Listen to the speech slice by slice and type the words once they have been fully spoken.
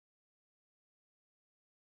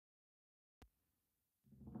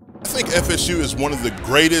think FSU is one of the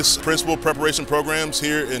greatest principal preparation programs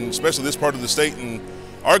here, and especially this part of the state and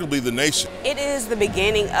arguably the nation. It is the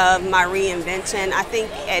beginning of my reinvention. I think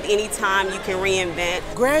at any time you can reinvent.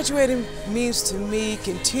 Graduating means to me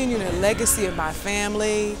continuing a legacy of my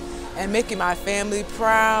family and making my family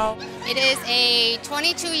proud. It is a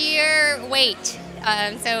 22-year wait,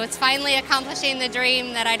 so it's finally accomplishing the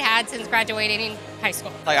dream that I'd had since graduating high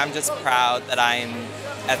school. I'm just proud that I'm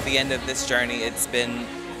at the end of this journey. It's been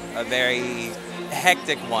a very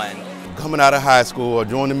hectic one. Coming out of high school, I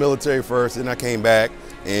joined the military first, then I came back,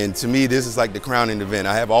 and to me this is like the crowning event.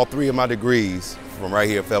 I have all 3 of my degrees from right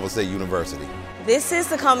here at Fayetteville State University. This is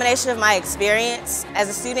the culmination of my experience as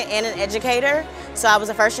a student and an educator. So I was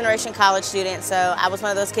a first-generation college student, so I was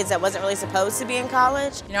one of those kids that wasn't really supposed to be in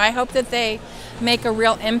college. You know, I hope that they make a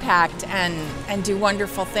real impact and do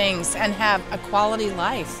wonderful things and have a quality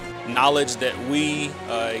life. Knowledge that we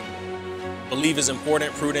believe is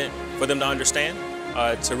important, prudent for them to understand,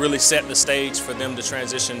 to really set the stage for them to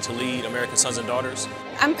transition to lead American sons and daughters.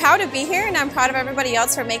 I'm proud to be here, and I'm proud of everybody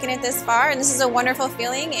else for making it this far, and this is a wonderful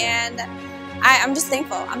feeling, and I'm just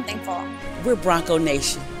thankful. I'm thankful. We're Bronco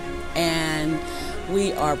Nation, and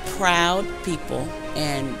we are proud people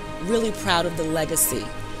and really proud of the legacy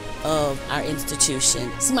of our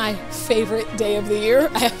institution. It's my favorite day of the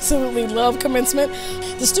year. I absolutely love commencement.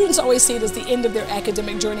 The students always see it as the end of their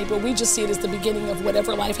academic journey, but we just see it as the beginning of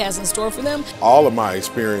whatever life has in store for them. All of my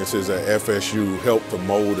experiences at FSU helped to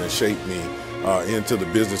mold and shape me into the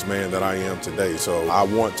businessman that I am today. So I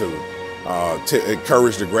want to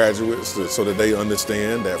encourage the graduates so that they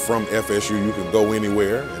understand that from FSU you can go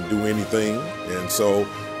anywhere and do anything. And so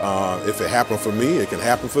if it happened for me, it can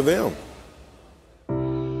happen for them.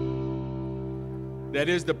 That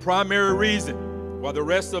is the primary reason why the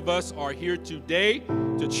rest of us are here today,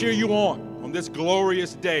 to cheer you on this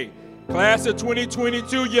glorious day. Class of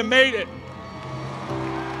 2022, you made it.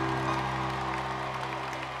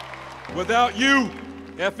 Without you,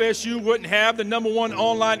 FSU wouldn't have the #1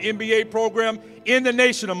 online MBA program in the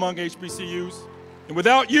nation among HBCUs. And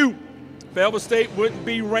without you, Fayetteville State wouldn't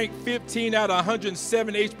be ranked 15 out of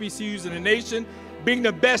 107 HBCUs in the nation, being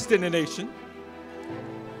the best in the nation.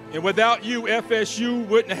 And without you, FSU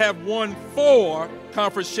wouldn't have won 4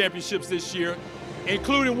 conference championships this year,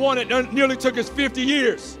 including one that nearly took us 50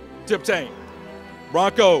 years to obtain.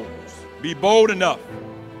 Broncos, be bold enough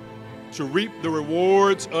to reap the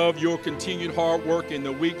rewards of your continued hard work in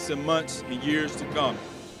the weeks and months and years to come.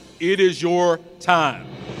 It is your time.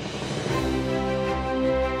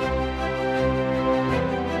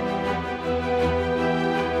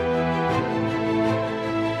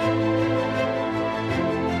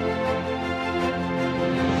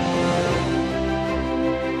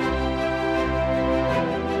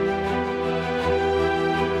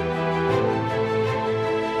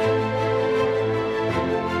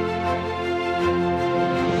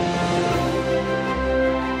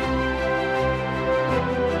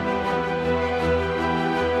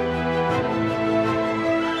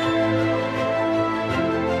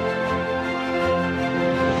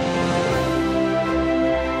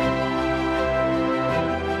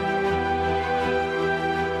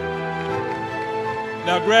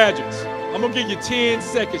 Now graduates, I'm gonna give you 10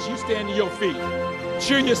 seconds. You stand to your feet.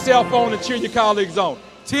 Cheer yourself on and cheer your colleagues on.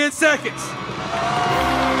 10 seconds.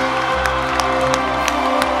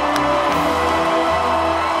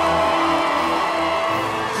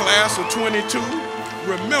 Class of 22,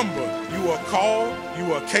 remember, you are called,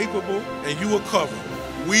 you are capable, and you are covered.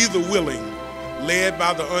 We the willing, led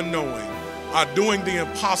by the unknowing, are doing the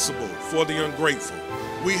impossible for the ungrateful.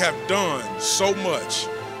 We have done so much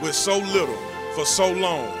with so little for so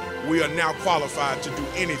long. We are now qualified to do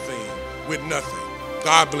anything with nothing.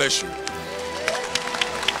 God bless you.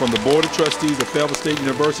 From the Board of Trustees of Fayetteville State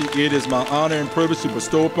University, it is my honor and privilege to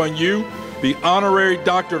bestow upon you the Honorary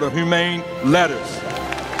Doctorate of Humane Letters.